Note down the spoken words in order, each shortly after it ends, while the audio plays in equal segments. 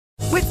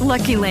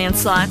Lucky Land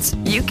Slots,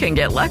 you can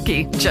get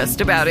lucky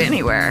just about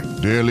anywhere.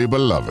 Dearly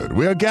beloved,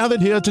 we are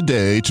gathered here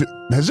today to...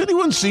 Has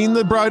anyone seen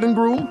the bride and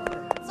groom?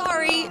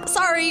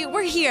 Sorry,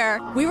 we're here.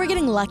 We were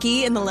getting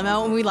lucky in the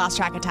limo and we lost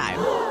track of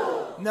time.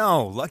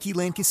 No, Lucky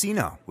Land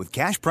Casino, with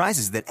cash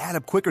prizes that add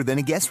up quicker than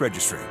a guest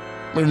registry.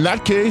 In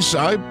that case,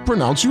 I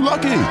pronounce you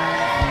lucky.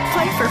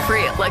 Play for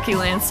free at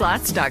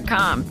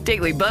LuckyLandSlots.com.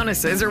 Daily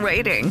bonuses are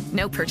waiting.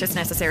 No purchase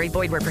necessary.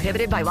 Void where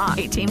prohibited by law.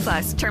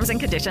 18+. Terms and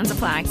conditions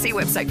apply. See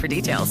website for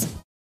details.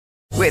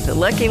 With the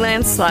Lucky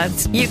Land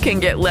Slots, you can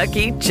get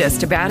lucky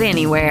just about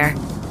anywhere.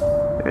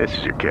 This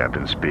is your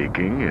captain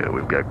speaking.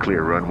 We've got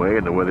clear runway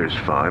and the weather's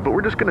fine, but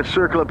we're just going to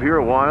circle up here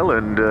a while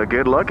and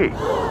get lucky.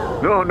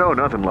 No,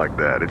 nothing like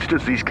that. It's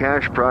just these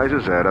cash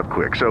prizes add up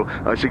quick. So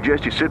I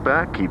suggest you sit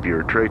back, keep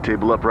your tray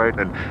table upright,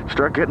 and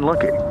start getting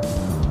lucky.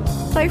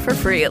 Play for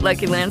free at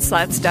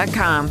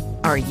LuckyLandSlots.com.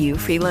 Are you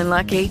feeling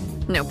lucky?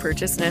 No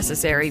purchase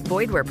necessary.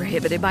 Void where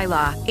prohibited by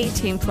law.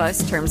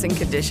 18+ terms and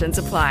conditions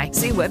apply.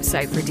 See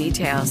website for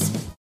details.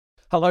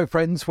 Hello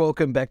friends,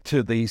 welcome back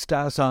to the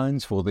Star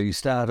Signs for the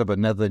start of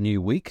another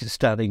new week,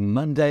 starting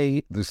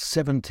Monday the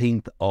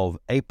 17th of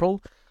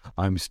April.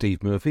 I'm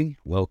Steve Murphy.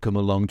 Welcome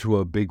along to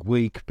a big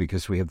week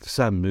because we have the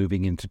sun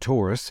moving into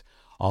Taurus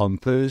on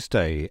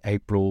Thursday,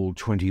 April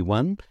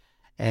 21.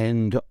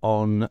 And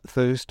on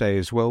Thursday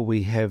as well,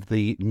 we have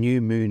the new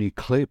moon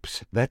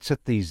eclipse. That's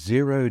at the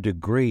 0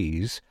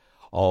 degrees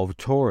of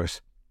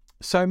Taurus.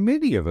 So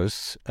many of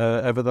us,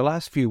 over the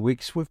last few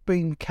weeks, we've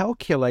been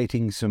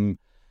calculating some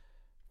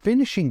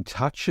finishing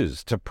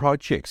touches to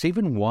projects,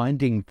 even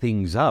winding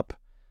things up,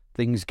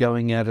 things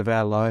going out of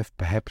our life,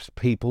 perhaps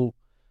people,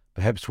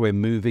 perhaps we're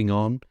moving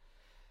on.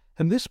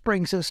 And this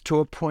brings us to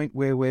a point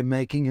where we're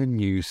making a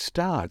new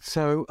start.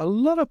 So a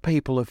lot of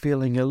people are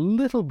feeling a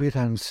little bit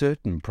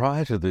uncertain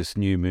prior to this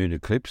new moon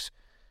eclipse.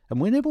 And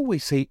whenever we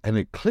see an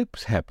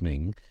eclipse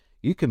happening,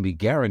 you can be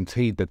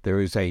guaranteed that there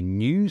is a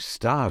new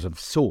start of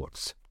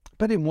sorts.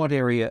 But in what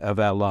area of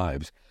our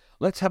lives?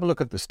 Let's have a look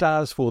at the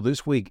stars for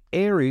this week.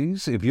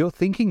 Aries, if you're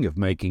thinking of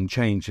making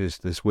changes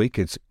this week,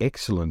 it's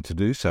excellent to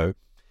do so.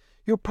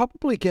 You'll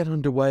probably get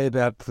underway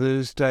about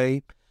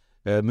Thursday,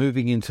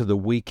 moving into the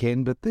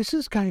weekend, but this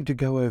is going to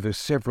go over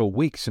several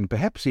weeks and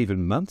perhaps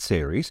even months,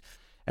 Aries.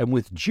 And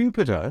with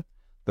Jupiter,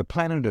 the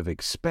planet of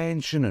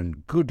expansion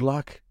and good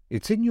luck,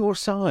 it's in your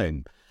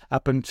sign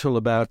up until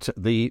about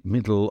the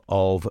middle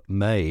of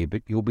May.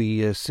 But you'll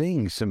be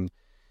seeing some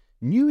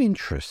new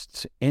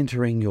interests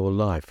entering your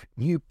life,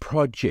 new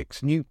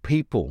projects, new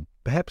people,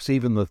 perhaps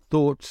even the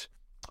thoughts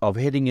of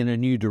heading in a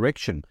new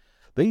direction.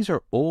 These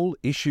are all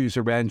issues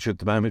around you at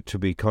the moment to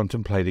be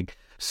contemplating.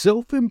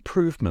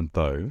 Self-improvement,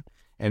 though,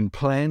 and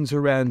plans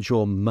around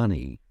your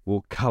money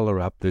will colour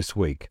up this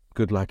week.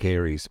 Good luck,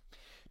 Aries.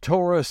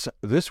 Taurus,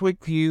 this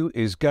week for you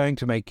is going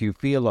to make you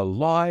feel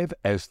alive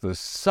as the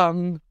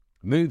sun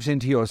moves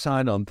into your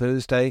sign on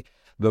Thursday.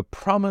 The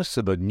promise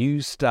of a new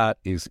start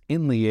is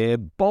in the air,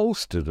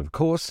 bolstered, of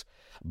course,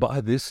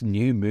 by this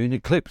new moon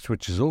eclipse,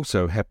 which is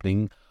also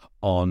happening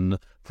on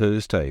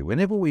Thursday.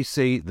 Whenever we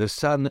see the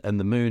sun and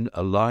the moon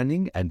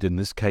aligning, and in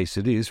this case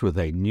it is with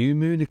a new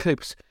moon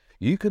eclipse,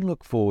 you can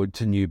look forward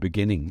to new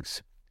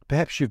beginnings.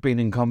 Perhaps you've been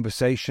in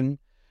conversation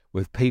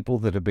with people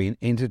that have been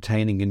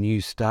entertaining a new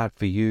start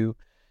for you.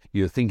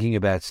 You're thinking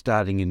about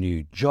starting a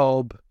new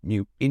job,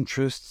 new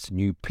interests,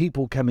 new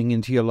people coming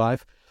into your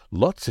life,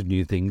 lots of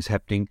new things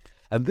happening.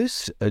 And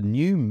this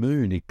new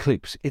moon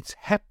eclipse, it's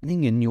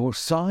happening in your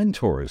sign,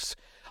 Taurus.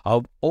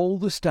 Of all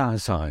the star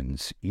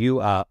signs, you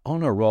are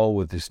on a roll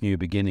with this new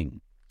beginning.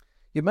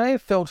 You may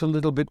have felt a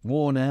little bit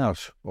worn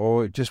out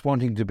or just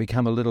wanting to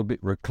become a little bit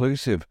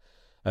reclusive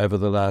over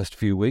the last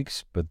few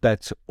weeks, but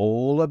that's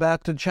all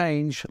about to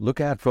change.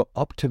 Look out for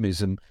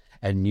optimism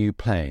and new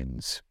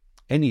plans.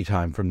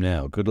 Anytime from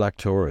now. Good luck,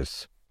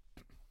 Taurus.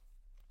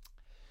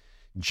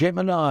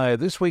 Gemini,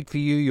 this week for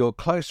you, your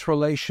close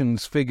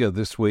relations figure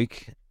this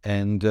week,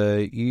 and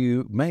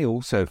you may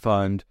also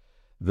find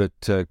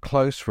that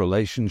close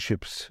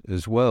relationships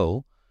as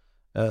well,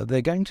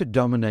 they're going to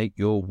dominate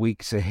your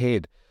weeks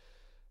ahead.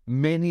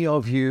 Many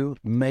of you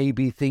may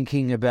be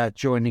thinking about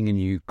joining a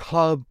new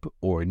club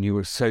or a new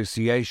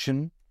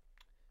association,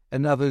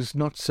 and others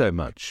not so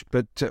much.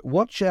 But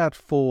watch out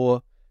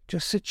for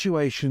just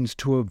situations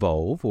to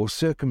evolve or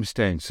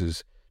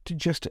circumstances to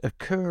just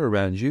occur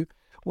around you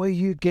where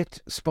you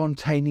get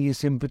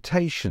spontaneous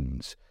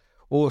invitations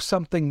or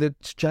something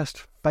that's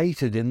just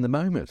fated in the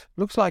moment.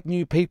 Looks like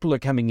new people are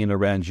coming in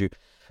around you,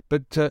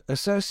 but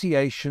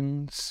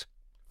associations,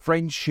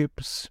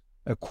 friendships,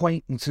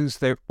 acquaintances,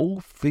 they're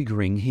all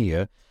figuring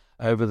here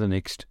over the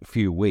next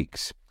few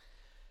weeks.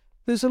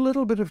 There's a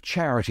little bit of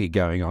charity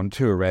going on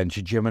too around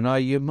you, Gemini.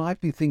 You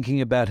might be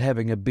thinking about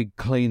having a big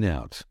clean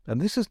out.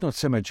 And this is not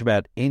so much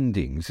about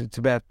endings, it's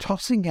about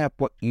tossing out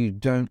what you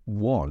don't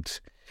want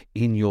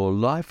in your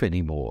life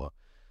anymore.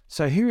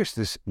 So here is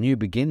this new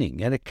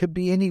beginning, and it could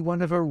be any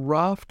one of a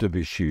raft of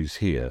issues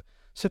here.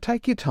 So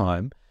take your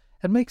time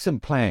and make some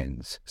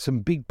plans, some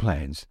big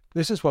plans.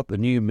 This is what the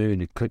new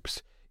moon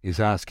eclipse is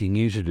asking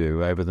you to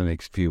do over the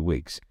next few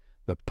weeks.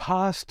 The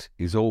past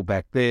is all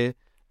back there,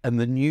 and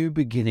the new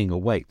beginning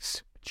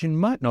awaits. But you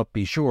might not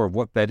be sure of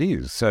what that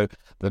is, so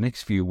the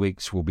next few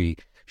weeks will be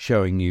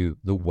showing you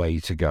the way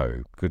to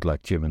go. Good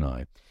luck,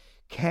 Gemini.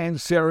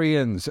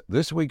 Cancerians,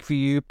 this week for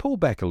you, pull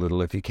back a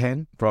little if you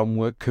can from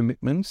work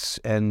commitments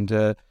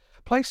and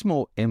place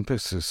more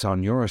emphasis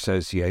on your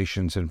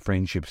associations and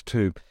friendships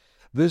too.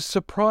 There's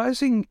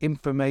surprising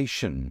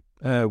information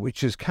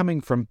which is coming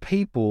from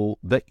people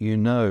that you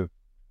know.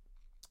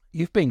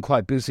 You've been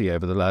quite busy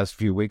over the last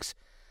few weeks,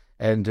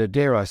 and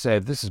dare I say,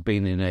 if this has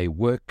been in a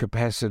work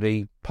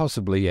capacity,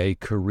 possibly a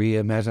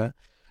career matter,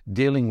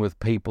 dealing with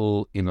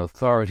people in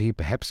authority,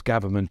 perhaps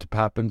government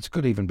departments,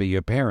 could even be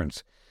your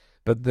parents.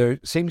 But there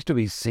seems to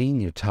be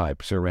senior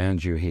types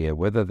around you here,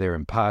 whether they're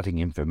imparting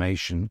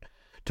information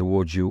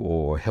towards you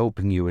or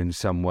helping you in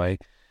some way.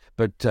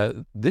 But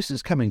this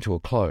is coming to a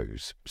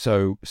close,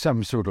 so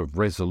some sort of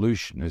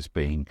resolution is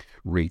being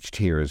reached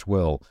here as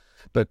well.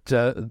 But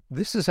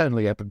this is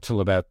only up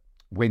until about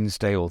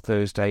Wednesday or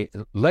Thursday.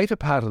 Later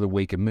part of the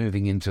week and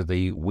moving into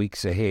the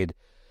weeks ahead,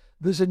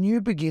 there's a new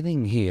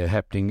beginning here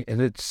happening,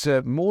 and it's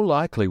more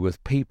likely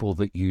with people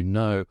that you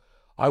know.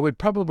 I would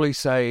probably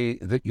say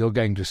that you're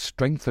going to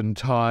strengthen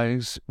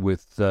ties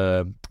with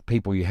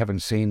people you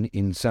haven't seen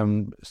in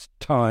some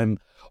time,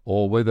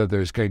 or whether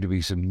there's going to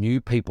be some new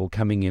people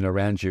coming in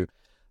around you.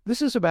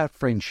 This is about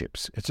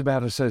friendships. It's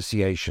about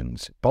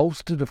associations,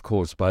 bolstered, of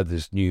course, by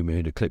this new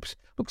moon eclipse.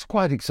 Looks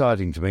quite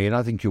exciting to me, and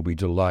I think you'll be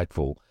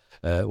delighted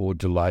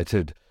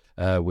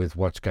with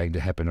what's going to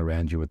happen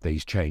around you with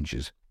these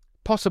changes.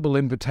 Possible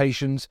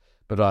invitations,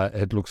 but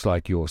it looks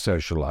like your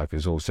social life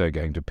is also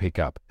going to pick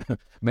up.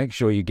 Make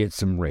sure you get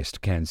some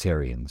rest,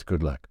 Cancerians.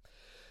 Good luck.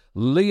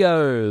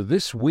 Leo,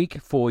 this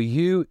week for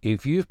you,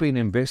 if you've been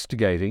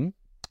investigating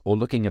or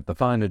looking at the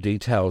finer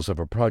details of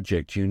a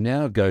project, you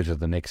now go to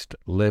the next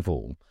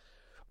level.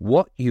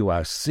 What you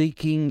are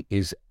seeking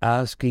is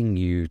asking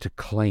you to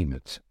claim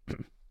it.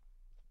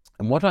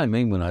 And what I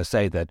mean when I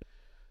say that,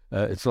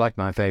 it's like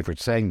my favourite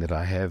saying that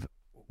I have,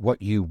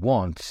 what you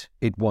want,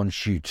 it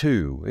wants you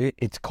too.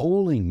 It's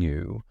calling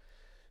you.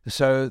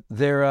 So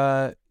there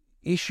are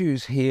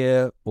issues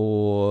here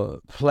or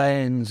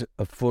plans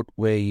afoot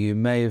where you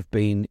may have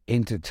been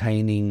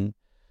entertaining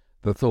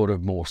the thought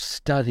of more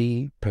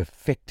study,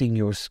 perfecting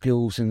your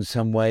skills in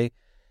some way,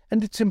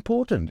 and it's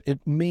important.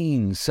 It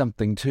means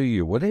something to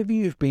you. Whatever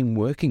you've been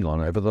working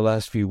on over the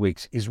last few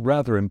weeks is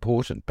rather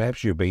important.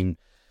 Perhaps you've been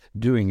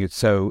doing it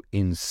so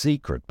in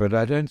secret, but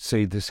I don't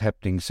see this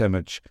happening so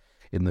much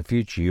in the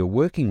future. You're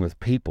working with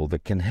people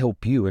that can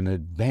help you and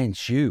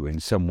advance you in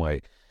some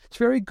way. It's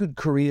very good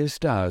career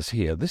stars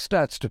here. This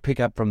starts to pick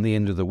up from the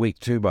end of the week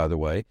too, by the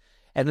way,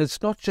 and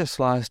it's not just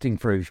lasting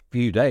for a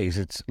few days,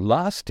 it's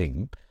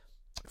lasting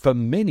for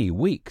many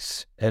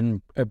weeks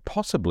and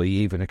possibly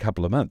even a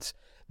couple of months.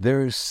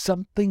 There is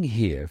something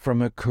here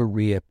from a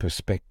career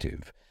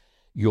perspective.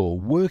 You're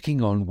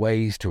working on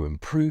ways to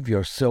improve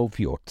yourself,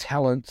 your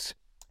talents,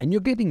 and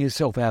you're getting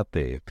yourself out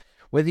there.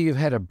 Whether you've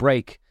had a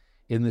break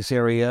in this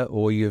area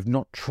or you've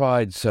not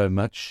tried so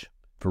much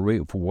for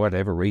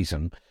whatever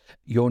reason,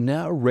 you're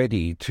now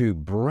ready to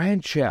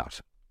branch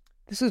out.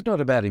 This is not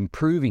about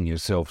improving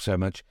yourself so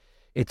much.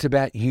 It's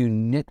about you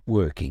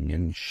networking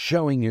and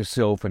showing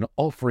yourself and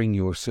offering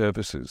your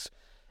services.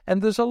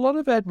 And there's a lot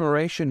of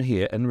admiration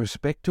here and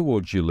respect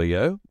towards you,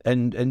 Leo,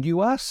 and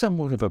you are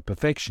somewhat of a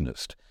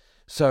perfectionist.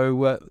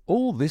 So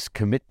all this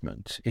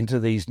commitment into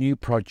these new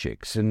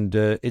projects, and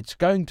it's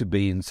going to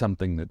be in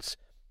something that's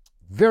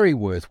very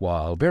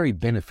worthwhile, very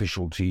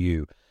beneficial to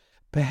you,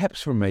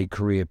 perhaps from a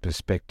career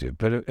perspective,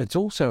 but it's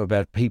also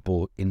about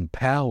people in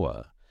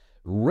power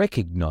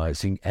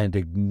recognizing and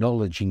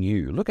acknowledging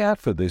you. Look out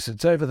for this.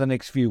 It's over the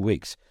next few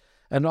weeks.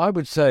 And I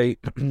would say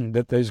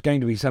that there's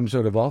going to be some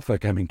sort of offer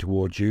coming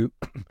towards you,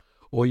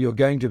 or you're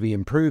going to be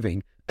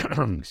improving,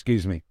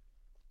 excuse me,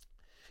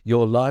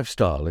 your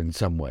lifestyle in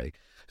some way.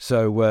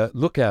 So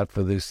look out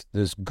for this.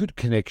 There's good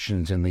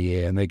connections in the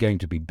air, and they're going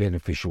to be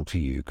beneficial to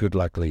you. Good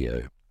luck,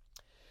 Leo.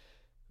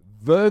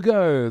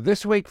 Virgo,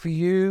 this week for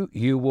you,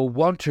 you will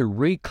want to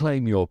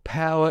reclaim your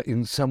power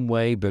in some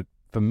way, but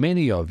for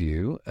many of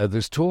you,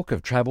 there's talk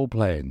of travel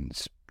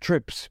plans,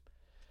 trips,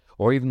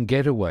 or even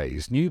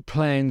getaways. New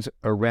plans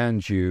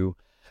around you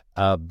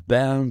are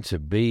bound to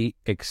be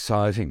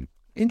exciting.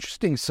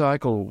 Interesting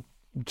cycle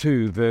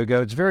too,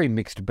 Virgo. It's a very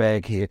mixed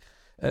bag here.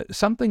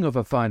 Something of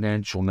a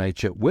financial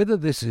nature, whether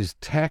this is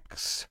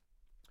tax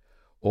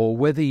or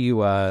whether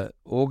you are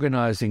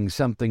organising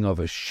something of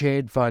a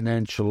shared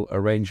financial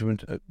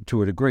arrangement.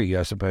 To a degree,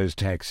 I suppose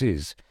tax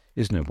is,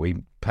 isn't it?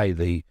 We pay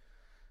the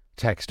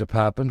tax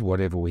department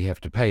whatever we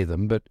have to pay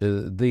them, but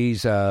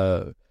these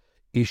are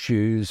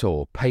issues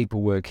or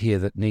paperwork here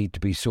that need to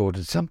be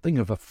sorted, something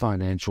of a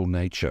financial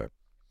nature.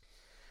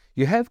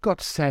 You have got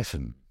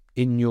Saturn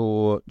in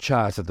your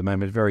chart at the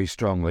moment very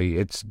strongly.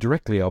 It's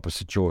directly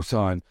opposite your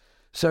sign.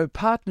 So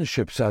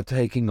partnerships are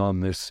taking on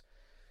this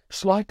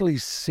slightly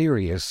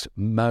serious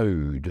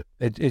mode.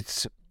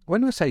 It's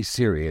when I say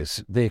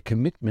serious, their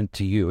commitment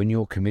to you and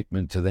your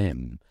commitment to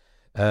them.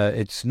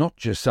 It's not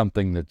just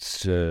something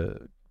that's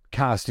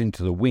cast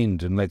into the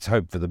wind and let's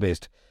hope for the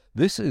best.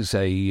 This is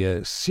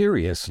a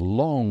serious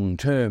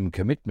long-term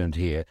commitment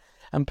here,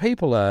 and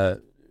people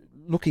are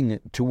looking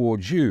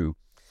towards you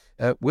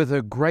with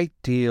a great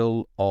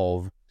deal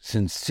of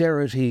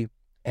sincerity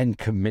and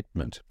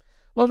commitment.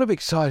 A lot of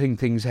exciting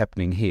things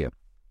happening here.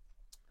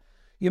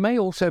 You may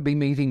also be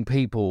meeting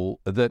people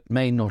that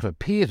may not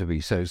appear to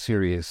be so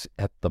serious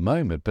at the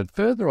moment, but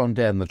further on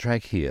down the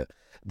track here,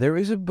 there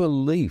is a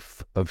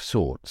belief of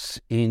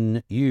sorts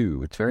in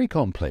you. It's very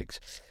complex,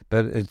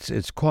 but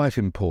it's quite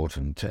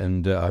important,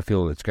 and I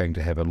feel it's going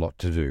to have a lot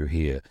to do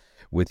here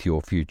with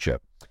your future.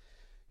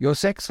 Your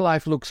sex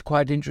life looks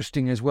quite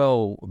interesting as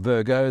well,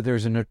 Virgo.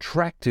 There's an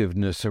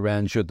attractiveness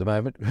around you at the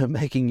moment,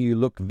 making you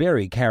look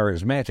very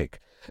charismatic.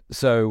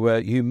 So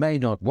you may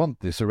not want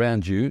this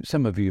around you.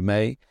 Some of you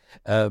may,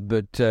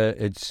 but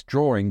it's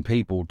drawing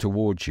people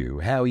towards you.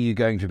 How are you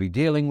going to be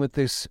dealing with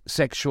this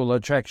sexual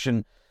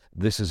attraction?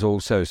 This is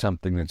also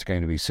something that's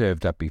going to be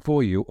served up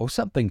before you, or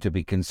something to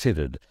be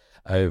considered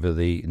over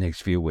the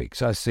next few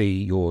weeks. I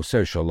see your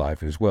social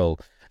life as well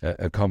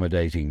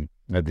accommodating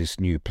this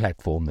new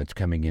platform that's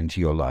coming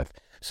into your life.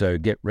 So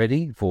get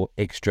ready for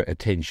extra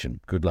attention.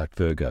 Good luck,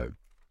 Virgo.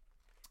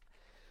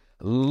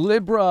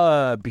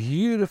 Libra,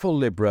 beautiful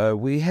Libra.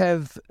 We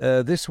have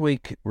this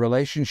week,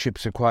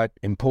 relationships are quite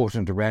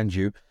important around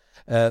you.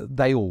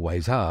 They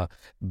always are,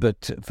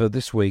 but for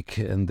this week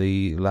and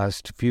the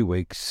last few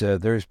weeks,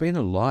 there has been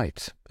a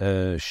light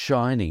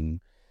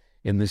shining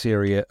in this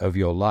area of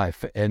your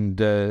life,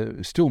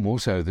 and still more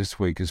so this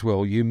week as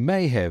well. You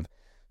may have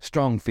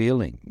strong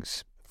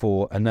feelings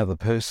for another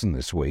person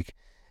this week,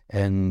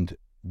 and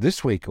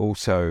this week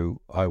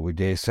also, I would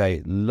dare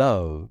say,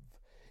 love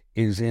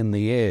is in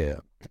the air.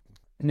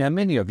 Now,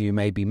 many of you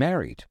may be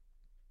married.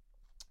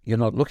 You're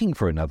not looking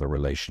for another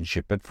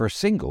relationship, but for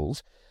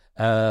singles,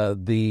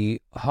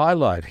 the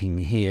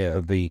highlighting here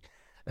of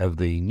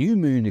the new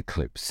moon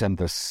eclipse and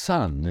the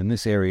sun in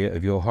this area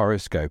of your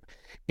horoscope,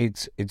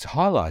 it's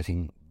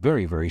highlighting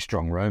very, very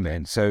strong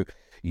romance. So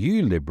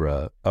you,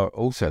 Libra, are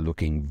also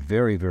looking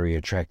very, very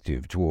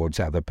attractive towards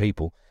other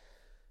people.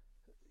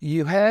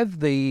 You have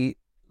the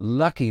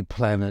lucky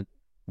planet,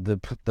 the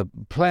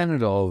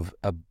planet of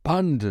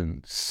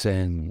abundance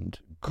and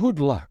good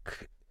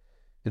luck.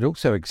 It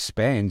also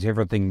expands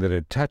everything that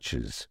it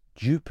touches.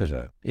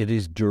 Jupiter. It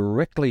is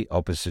directly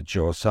opposite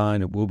your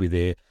sign. It will be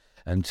there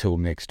until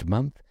next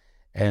month.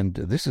 And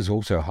this is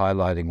also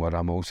highlighting what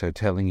I'm also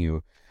telling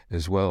you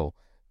as well.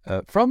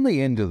 From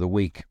the end of the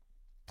week,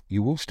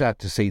 you will start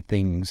to see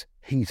things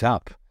heat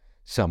up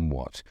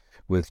somewhat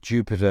with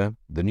Jupiter,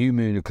 the new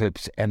moon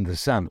eclipse, and the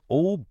sun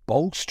all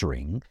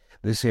bolstering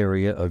this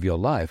area of your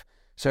life.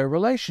 So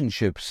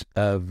relationships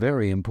are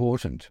very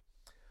important.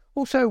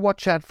 Also,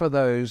 watch out for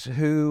those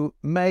who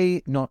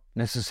may not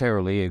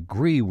necessarily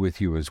agree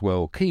with you as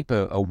well. Keep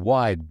a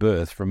wide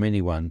berth from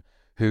anyone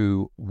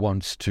who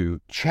wants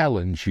to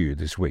challenge you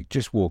this week.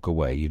 Just walk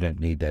away. You don't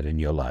need that in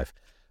your life.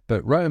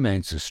 But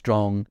romance is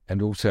strong,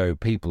 and also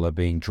people are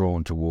being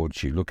drawn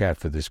towards you. Look out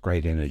for this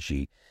great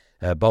energy,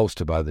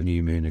 bolstered by the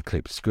new moon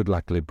eclipse. Good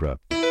luck, Libra.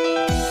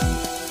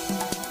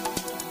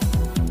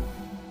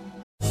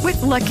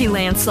 With Lucky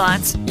Land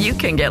Slots, you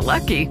can get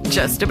lucky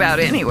just about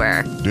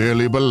anywhere.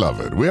 Dearly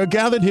beloved, we are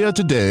gathered here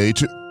today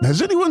to...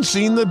 Has anyone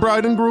seen the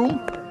bride and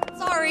groom?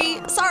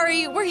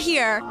 Sorry, we're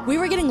here. We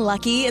were getting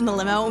lucky in the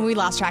limo and we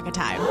lost track of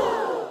time.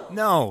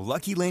 No,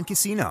 Lucky Land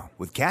Casino,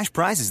 with cash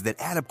prizes that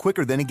add up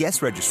quicker than a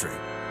guest registry.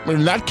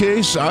 In that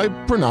case, I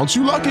pronounce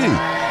you lucky.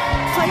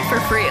 Play for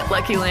free at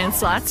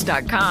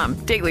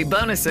LuckyLandSlots.com. Daily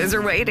bonuses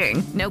are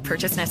waiting. No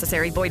purchase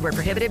necessary. Void where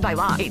prohibited by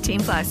law.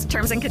 18+.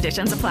 Terms and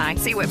conditions apply.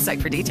 See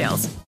website for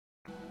details.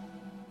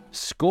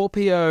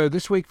 Scorpio,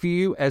 this week for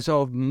you, as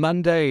of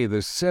Monday, the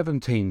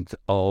 17th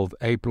of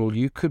April,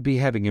 you could be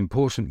having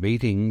important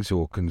meetings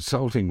or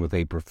consulting with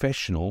a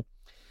professional.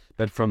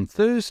 But from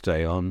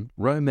Thursday on,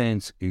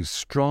 romance is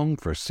strong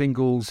for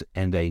singles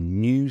and a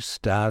new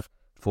start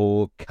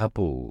for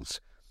couples.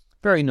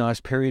 Very nice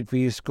period for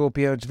you,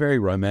 Scorpio. It's very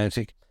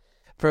romantic.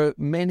 For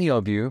many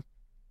of you,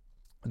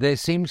 there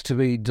seems to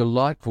be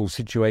delightful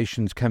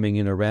situations coming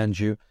in around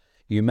you.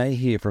 You may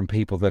hear from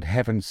people that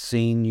haven't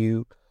seen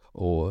you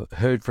or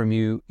heard from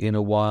you in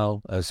a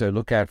while, so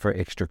look out for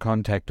extra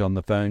contact on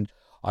the phone.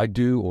 I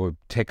do, or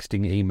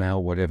texting,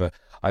 email, whatever.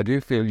 I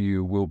do feel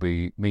you will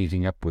be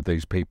meeting up with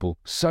these people.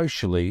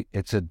 Socially,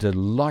 it's a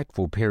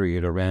delightful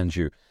period around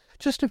you.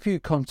 Just a few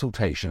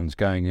consultations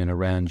going in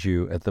around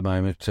you at the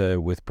moment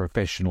with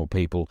professional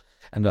people,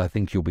 and I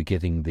think you'll be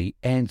getting the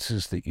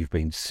answers that you've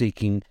been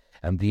seeking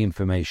and the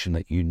information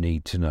that you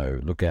need to know.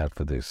 Look out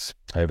for this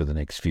over the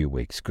next few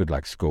weeks. Good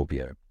luck,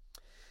 Scorpio.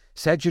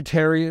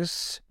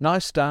 Sagittarius,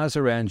 nice stars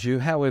around you.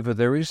 However,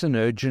 there is an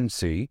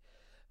urgency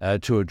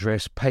to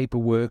address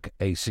paperwork,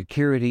 a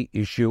security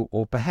issue,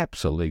 or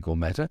perhaps a legal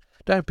matter.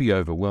 Don't be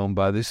overwhelmed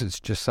by this.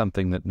 It's just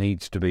something that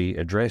needs to be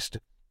addressed.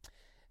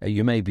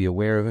 You may be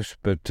aware of it,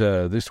 but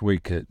this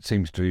week it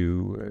seems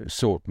to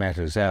sort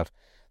matters out.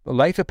 The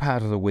later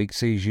part of the week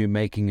sees you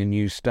making a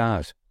new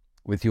start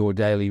with your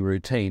daily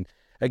routine.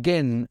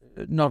 Again,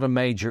 not a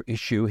major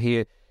issue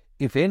here.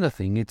 if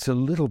anything, it's a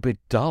little bit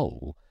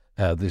dull,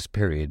 this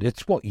period.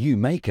 It's what you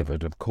make of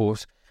it, of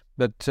course,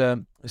 but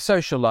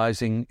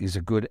socialising is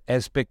a good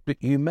aspect,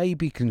 but you may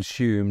be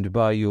consumed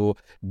by your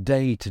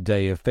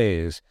day-to-day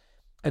affairs.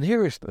 And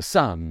here is the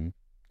sun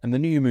and the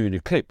new moon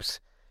eclipse.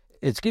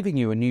 It's giving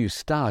you a new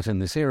start in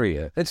this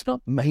area. It's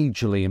not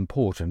majorly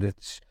important.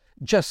 It's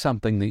just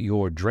something that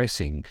you're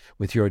addressing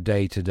with your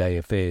day-to-day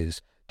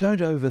affairs. Don't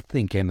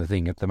overthink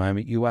anything at the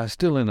moment. You are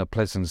still in a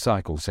pleasant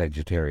cycle,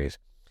 Sagittarius.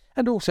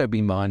 And also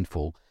be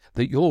mindful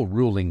that your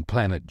ruling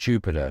planet,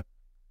 Jupiter,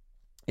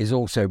 is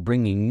also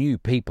bringing new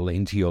people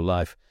into your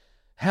life.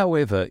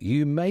 However,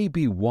 you may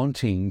be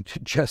wanting to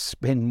just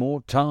spend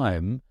more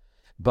time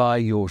by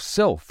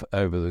yourself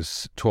over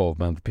this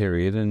 12-month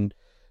period, and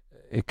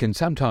it can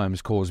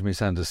sometimes cause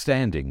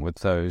misunderstanding with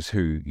those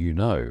who you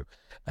know.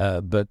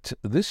 But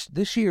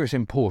this year is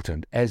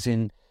important, as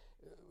in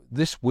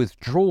this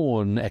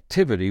withdrawn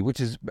activity, which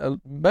is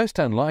most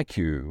unlike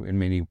you in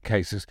many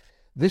cases.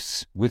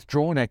 This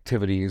withdrawn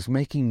activity is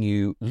making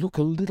you look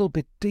a little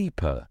bit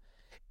deeper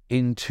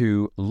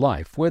into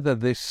life, whether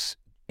this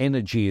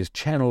energy is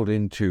channeled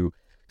into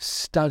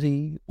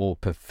study or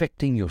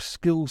perfecting your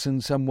skills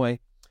in some way.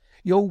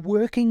 You're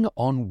working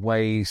on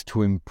ways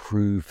to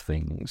improve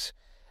things.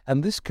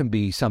 And this can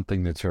be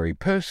something that's very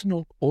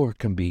personal, or it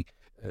can be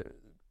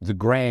the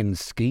grand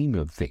scheme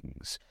of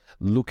things,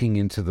 looking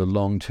into the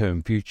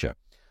long-term future.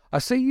 I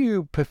see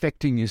you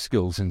perfecting your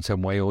skills in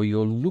some way, or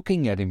you're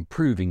looking at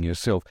improving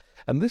yourself.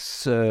 And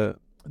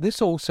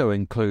this also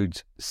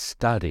includes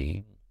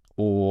studying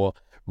or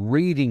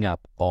reading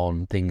up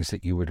on things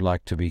that you would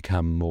like to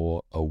become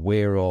more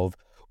aware of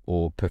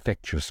or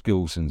perfect your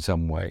skills in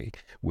some way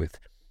with.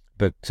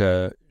 But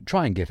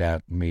try and get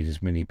out and meet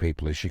as many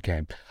people as you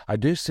can. I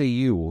do see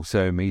you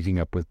also meeting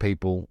up with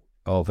people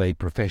of a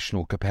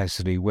professional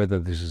capacity, whether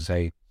this is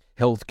a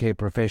healthcare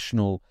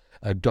professional,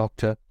 a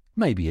doctor,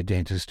 maybe a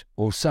dentist,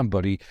 or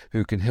somebody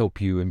who can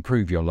help you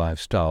improve your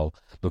lifestyle.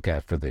 Look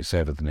out for this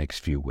over the next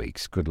few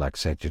weeks. Good luck,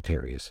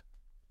 Sagittarius.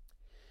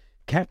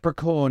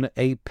 Capricorn,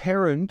 a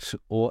parent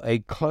or a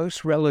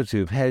close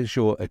relative has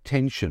your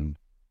attention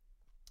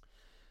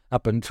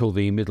up until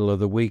the middle of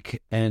the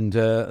week, and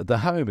the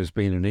home has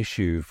been an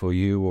issue for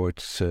you, or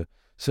it's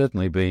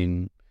certainly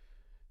been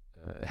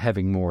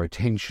having more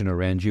attention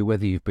around you,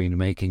 whether you've been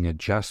making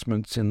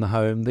adjustments in the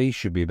home. These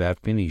should be about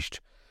finished,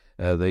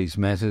 these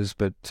matters,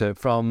 but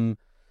from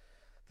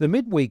the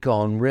midweek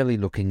on, really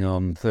looking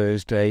on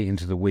Thursday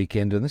into the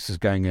weekend, and this is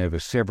going over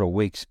several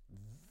weeks,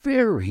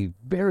 very,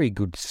 very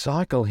good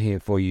cycle here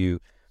for you,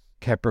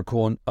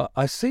 Capricorn.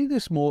 I see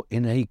this more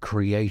in a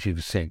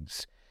creative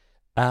sense.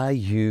 Are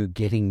you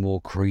getting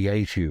more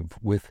creative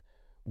with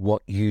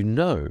what you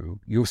know,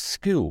 your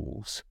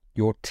skills,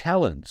 your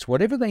talents,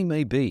 whatever they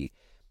may be?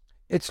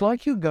 It's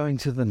like you're going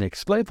to the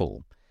next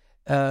level.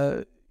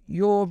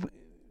 You're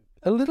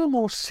a little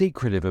more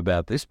secretive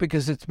about this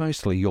because it's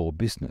mostly your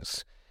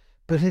business.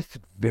 But it's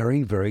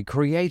very, very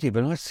creative,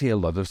 and I see a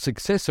lot of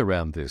success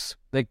around this.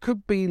 There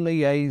could be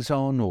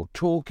liaison or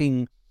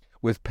talking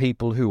with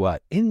people who are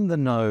in the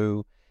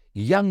know,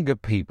 younger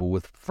people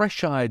with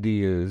fresh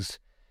ideas,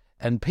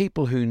 and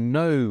people who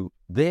know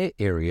their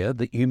area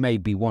that you may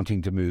be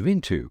wanting to move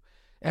into.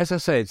 As I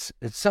say, it's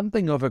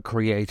something of a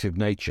creative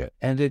nature,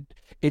 and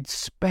it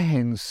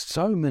spans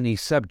so many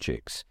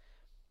subjects.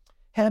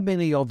 How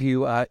many of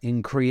you are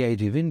in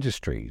creative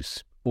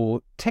industries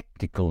or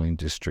technical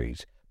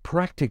industries?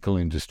 Practical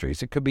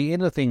industries? It could be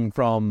anything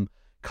from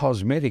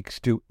cosmetics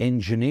to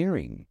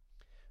engineering,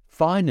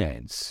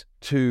 finance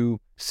to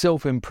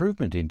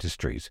self-improvement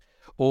industries,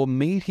 or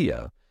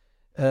media.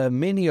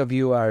 Many of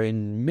you are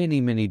in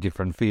many, many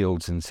different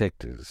fields and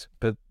sectors.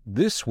 But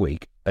this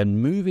week, and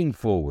moving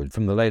forward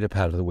from the later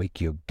part of the week,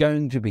 you're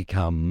going to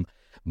become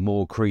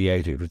more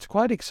creative. It's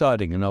quite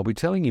exciting, and I'll be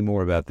telling you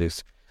more about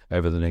this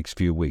over the next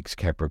few weeks,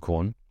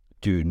 Capricorn.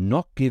 Do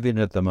not give in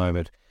at the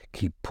moment.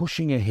 Keep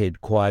pushing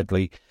ahead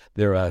quietly.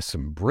 There are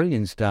some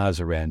brilliant stars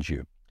around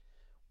you.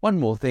 One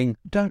more thing,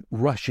 don't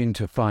rush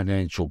into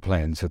financial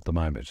plans at the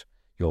moment.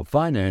 Your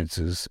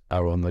finances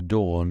are on the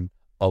dawn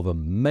of a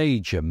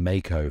major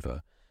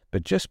makeover,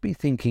 but just be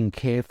thinking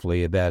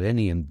carefully about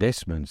any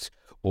investments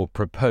or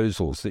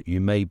proposals that you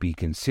may be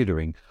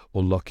considering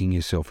or locking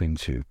yourself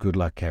into. Good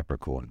luck,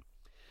 Capricorn.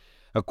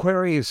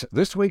 Aquarius,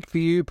 this week for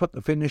you, put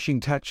the finishing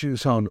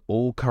touches on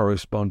all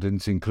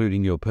correspondence,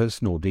 including your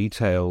personal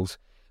details.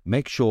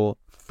 Make sure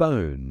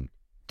phone,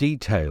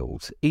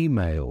 details,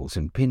 emails,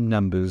 and PIN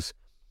numbers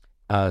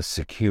are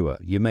secure.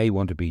 You may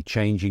want to be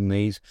changing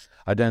these.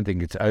 I don't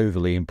think it's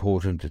overly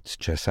important. It's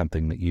just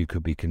something that you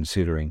could be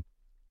considering.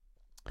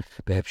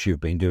 Perhaps you've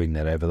been doing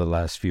that over the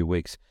last few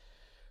weeks.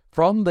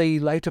 From the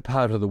later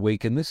part of the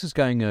week, and this is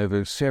going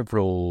over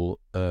several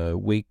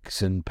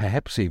weeks and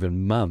perhaps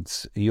even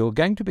months, you're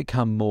going to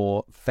become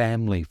more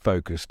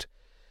family-focused,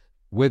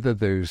 whether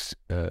there's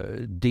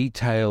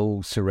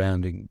details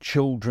surrounding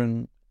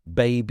children,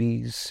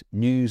 babies,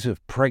 news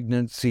of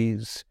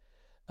pregnancies.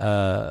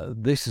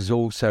 This is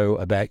also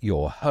about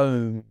your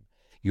home,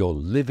 your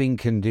living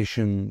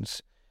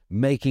conditions,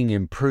 making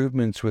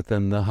improvements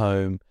within the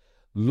home.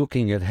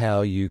 looking at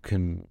how you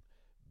can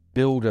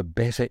build a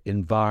better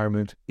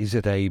environment. Is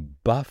it a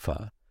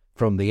buffer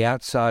from the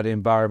outside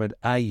environment?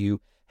 Are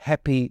you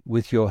happy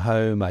with your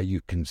home? Are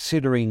you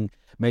considering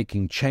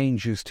making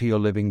changes to your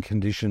living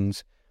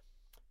conditions?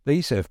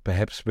 These have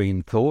perhaps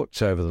been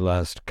thoughts over the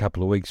last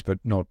couple of weeks, but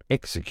not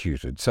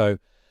executed. So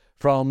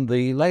from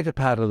the later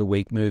part of the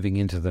week moving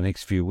into the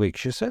next few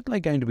weeks, you're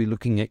certainly going to be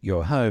looking at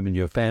your home and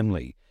your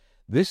family.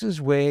 This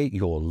is where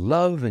your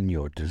love and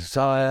your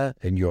desire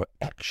and your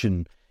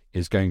action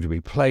is going to be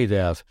played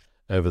out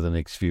over the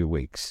next few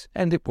weeks,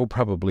 and it will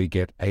probably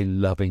get a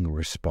loving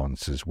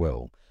response as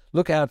well.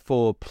 Look out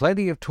for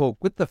plenty of talk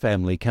with the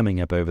family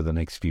coming up over the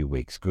next few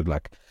weeks. Good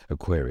luck,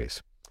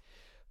 Aquarius.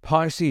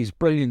 Pisces,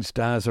 brilliant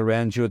stars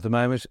around you at the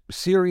moment.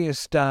 Sirius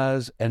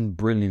stars and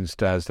brilliant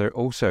stars, they're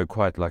also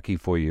quite lucky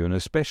for you, and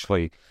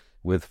especially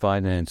with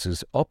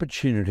finances.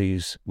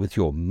 Opportunities with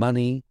your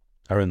money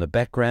are in the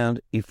background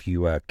if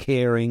you are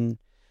caring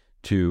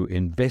to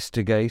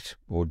investigate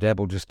or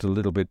dabble just a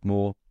little bit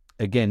more.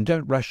 Again,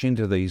 don't rush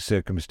into these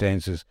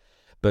circumstances,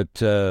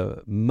 but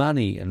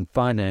money and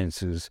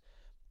finances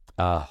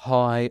are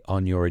high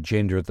on your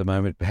agenda at the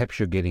moment. Perhaps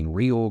you're getting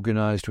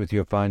reorganized with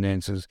your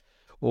finances,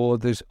 or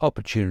there's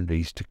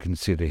opportunities to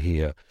consider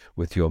here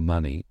with your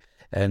money.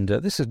 And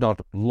this is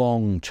not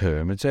long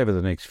term. It's over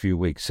the next few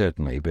weeks,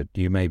 certainly, but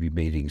you may be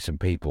meeting some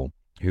people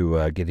who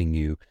are getting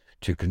you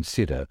to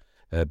consider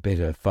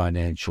better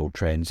financial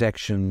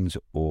transactions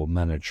or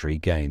monetary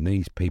gain.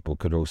 These people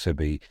could also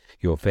be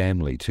your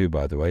family too,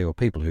 by the way, or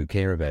people who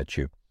care about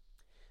you.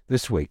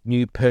 This week,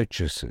 new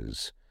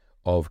purchases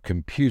of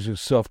computer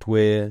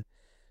software,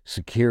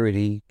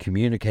 security,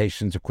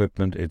 communications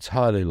equipment. It's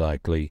highly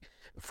likely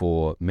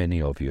for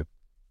many of you.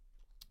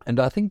 And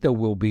I think there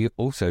will be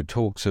also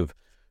talks of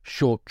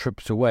short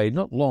trips away,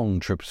 not long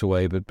trips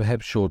away, but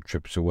perhaps short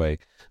trips away.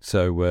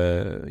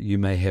 So you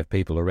may have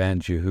people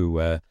around you who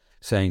are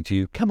saying to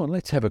you, come on,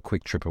 let's have a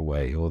quick trip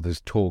away, or there's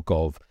talk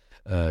of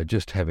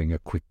just having a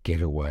quick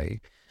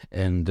getaway.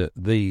 And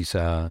these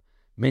are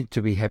meant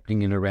to be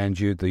happening in around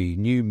you. The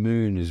new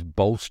moon is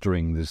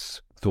bolstering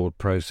this thought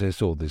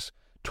process or this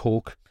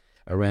talk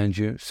around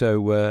you.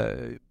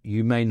 So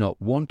you may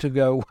not want to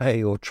go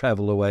away or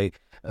travel away,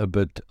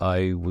 but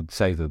I would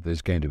say that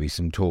there's going to be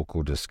some talk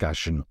or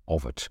discussion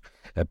of it,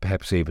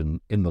 perhaps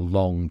even in the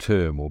long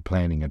term or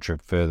planning a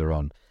trip further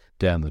on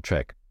down the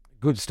track.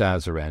 Good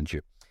stars around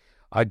you.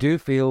 I do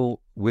feel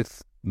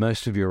with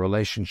most of your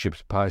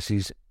relationships,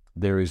 Pisces,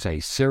 there is a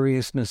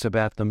seriousness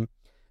about them,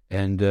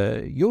 and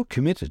you're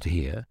committed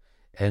here,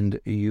 and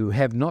you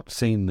have not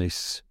seen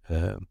this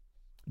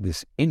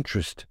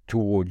interest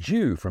towards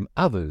you from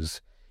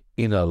others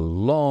in a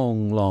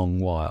long, long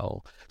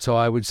while. So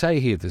I would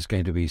say here there's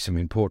going to be some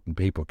important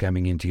people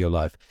coming into your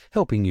life,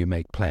 helping you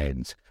make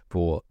plans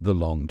for the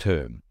long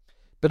term.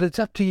 But it's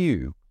up to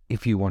you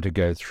if you want to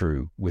go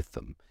through with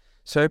them.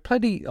 So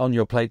plenty on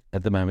your plate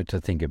at the moment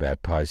to think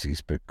about,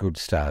 Pisces, but good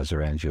stars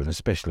around you, and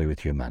especially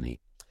with your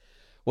money.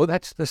 Well,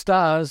 that's the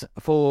stars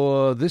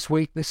for this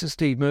week. This is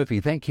Steve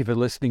Murphy. Thank you for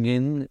listening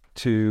in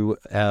to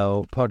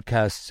our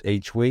podcasts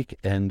each week,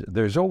 and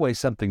there's always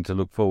something to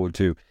look forward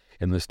to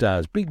in the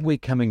stars. Big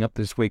week coming up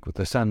this week with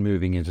the sun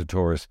moving into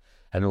Taurus,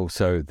 and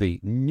also the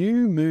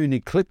new moon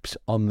eclipse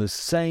on the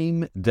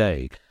same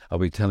day. I'll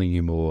be telling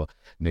you more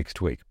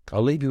next week.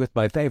 I'll leave you with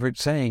my favourite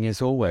saying,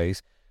 as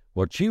always,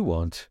 what you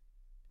want,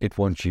 it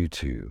wants you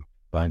to.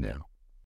 Bye now.